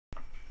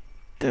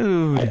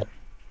Dude.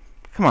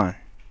 Come on.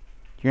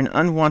 You're an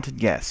unwanted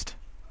guest.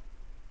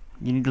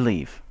 You need to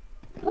leave.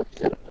 Do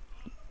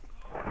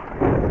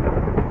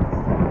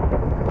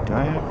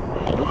I have?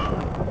 Nope.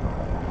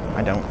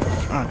 I don't.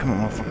 Oh, come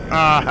on, motherfucker.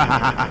 Ah!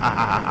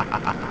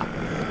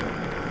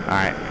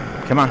 Alright.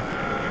 Come on.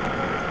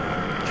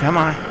 Come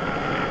on.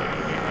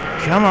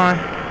 Come on.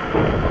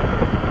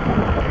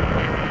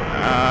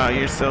 Oh,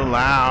 you're so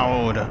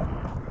loud.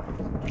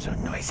 You're so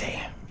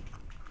noisy.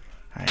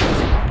 Alright.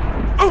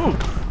 Oh!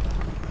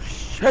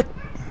 Shit!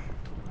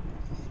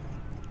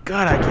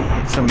 God, I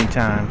get hit so many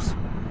times.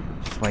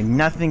 That's why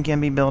nothing can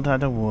be built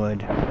out of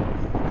wood.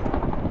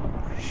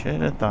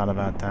 Should have thought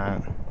about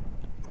that.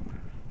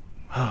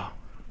 Oh.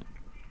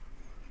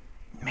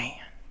 Man.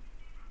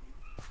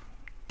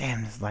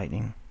 Damn this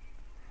lightning.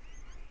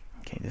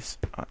 Okay, this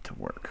ought to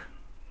work.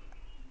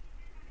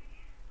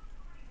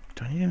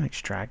 Do I need an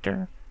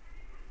extractor?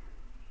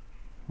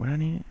 What do I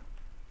need?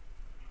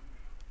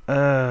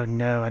 Oh,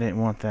 no, I didn't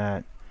want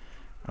that.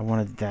 I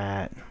wanted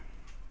that.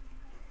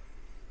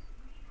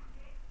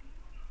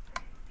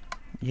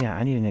 Yeah,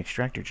 I need an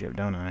extractor chip,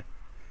 don't I?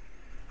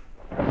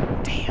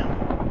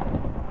 Damn.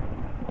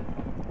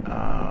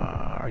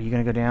 Are you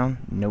gonna go down?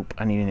 Nope,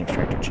 I need an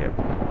extractor chip.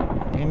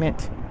 Damn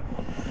it.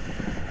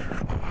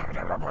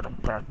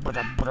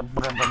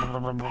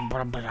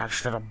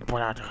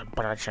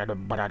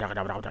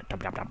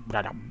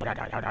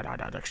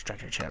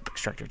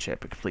 Extractor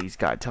chip. Please,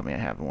 God, tell me I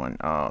have one.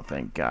 Oh,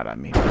 thank God, I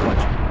made a bunch.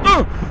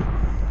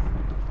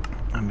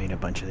 I made a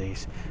bunch of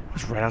these. It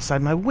was right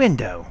outside my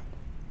window.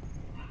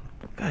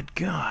 Good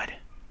God.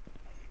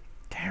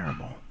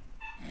 Terrible.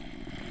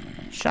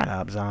 Shut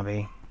up,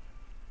 zombie.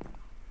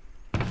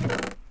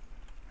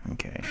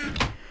 Okay.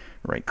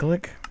 Right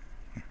click.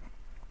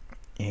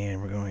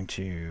 And we're going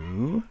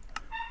to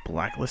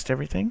blacklist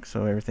everything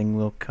so everything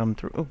will come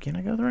through. Oh, can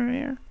I go through right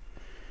here?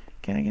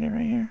 Can I get it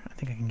right here? I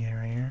think I can get it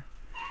right here.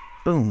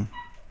 Boom.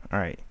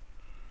 Alright.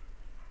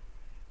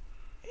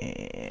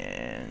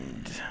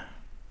 And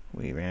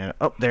we ran out.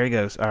 Oh, there he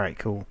goes. Alright,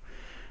 cool.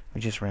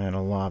 We just ran out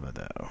of lava,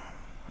 though.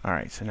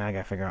 Alright, so now I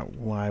gotta figure out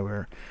why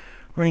we're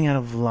running out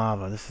of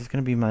lava. This is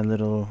gonna be my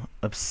little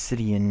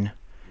obsidian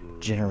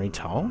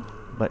generator,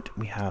 but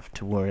we have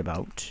to worry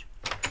about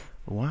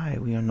why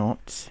we are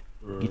not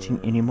getting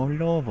any more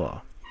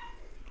lava.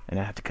 And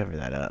I have to cover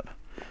that up.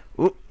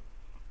 Oop!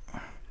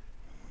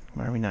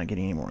 Why are we not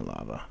getting any more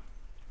lava?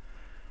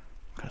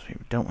 Because we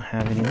don't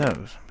have any of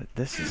those. But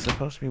this is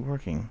supposed to be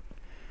working.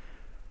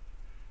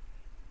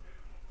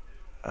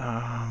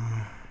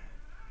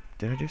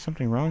 Did I do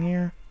something wrong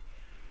here?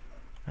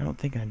 I don't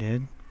think I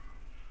did.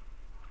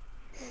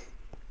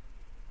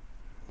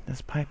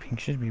 This piping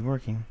should be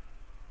working.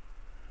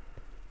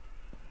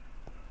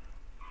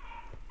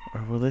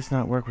 Or will this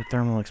not work with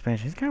thermal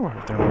expansion? It's gotta work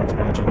with thermal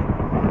expansion.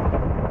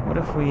 What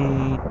if we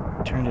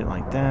turned it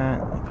like that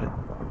and put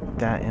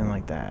that in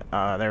like that?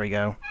 Ah, there we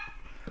go.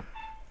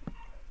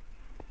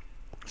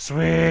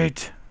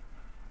 Sweet!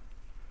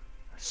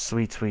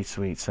 Sweet, sweet,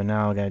 sweet. So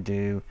now all I gotta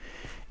do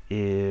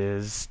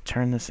is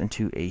turn this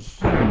into a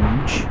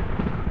huge...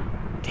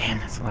 Damn,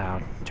 that's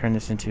loud. Turn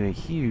this into a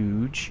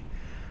huge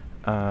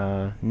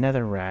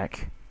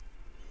netherrack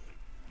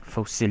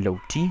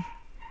facility,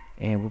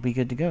 and we'll be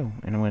good to go.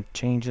 And I'm going to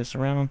change this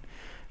around,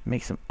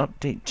 make some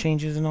update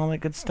changes and all that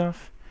good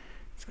stuff.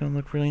 It's going to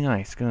look really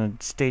nice. It's going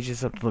to stage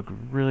this up to look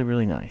really,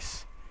 really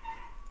nice.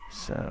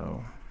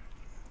 So,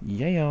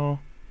 yeah, y'all.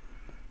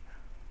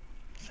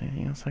 Is there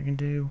anything else I can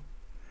do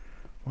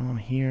while I'm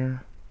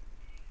here?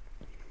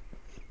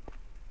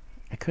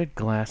 I could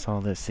glass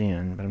all this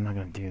in, but I'm not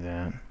going to do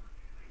that.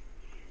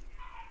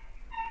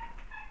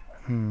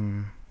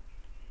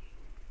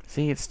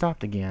 See, it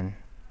stopped again.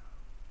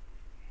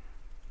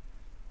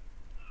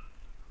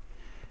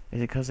 Is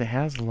it because it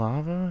has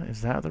lava?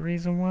 Is that the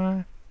reason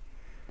why?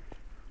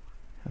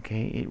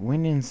 Okay, it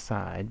went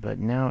inside, but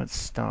now it's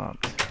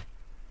stopped.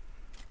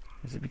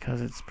 Is it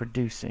because it's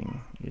producing?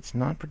 It's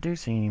not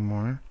producing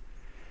anymore.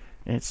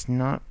 It's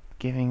not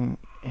giving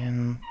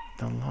in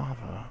the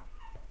lava.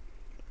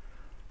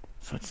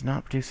 So it's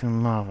not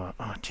producing lava.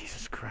 Oh,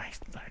 Jesus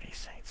Christ,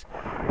 36.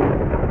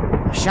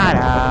 Shut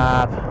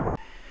up!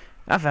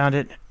 I found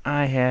it.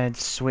 I had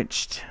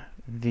switched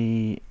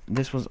the...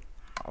 This was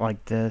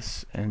like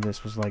this, and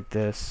this was like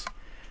this,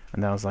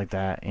 and that was like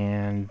that.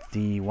 And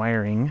the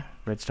wiring,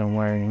 redstone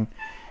wiring,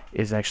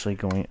 is actually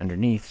going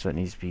underneath, so it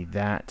needs to be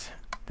that.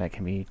 That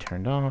can be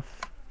turned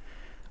off.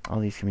 All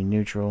these can be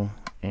neutral,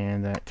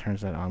 and that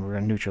turns that on. We're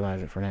going to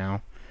neutralize it for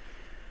now,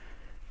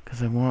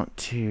 because I want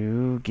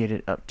to get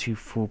it up to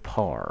full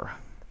par.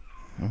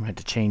 I'm going to have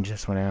to change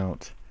this one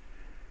out,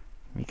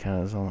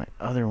 because all my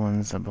other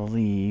ones, I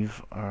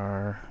believe,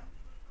 are...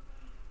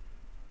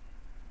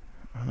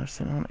 Well, they're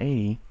sitting on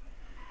 80.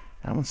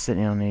 That one's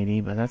sitting on 80,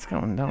 but that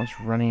one's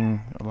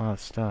running a lot of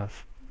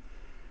stuff.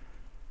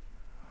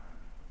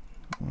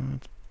 Well,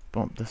 let's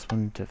bump this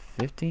one to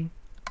 50.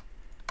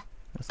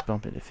 Let's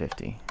bump it to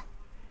 50.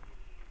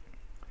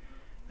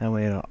 That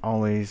way it'll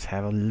always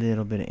have a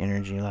little bit of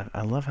energy left.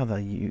 I love how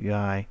the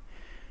UI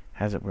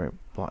has it where it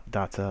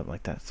dots up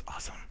like that. It's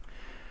awesome.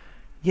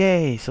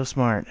 Yay, so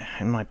smart.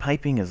 And my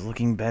piping is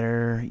looking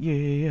better.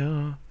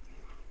 Yeah.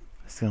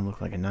 It's gonna look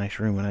like a nice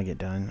room when I get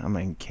done. I'm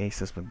gonna encase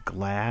this with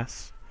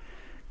glass.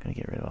 Gonna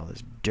get rid of all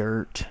this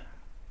dirt.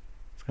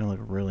 It's gonna look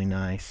really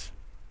nice.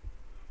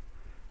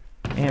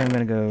 And I'm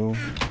gonna go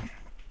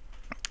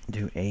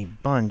do a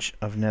bunch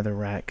of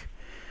netherrack.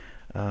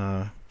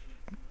 I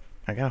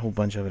got a whole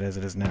bunch of it as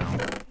it is now.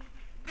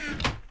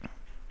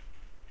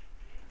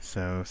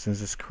 So since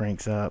this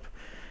cranks up,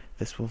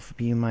 this will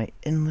be my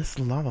endless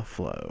lava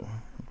flow.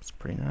 It's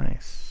pretty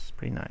nice.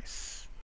 Pretty nice.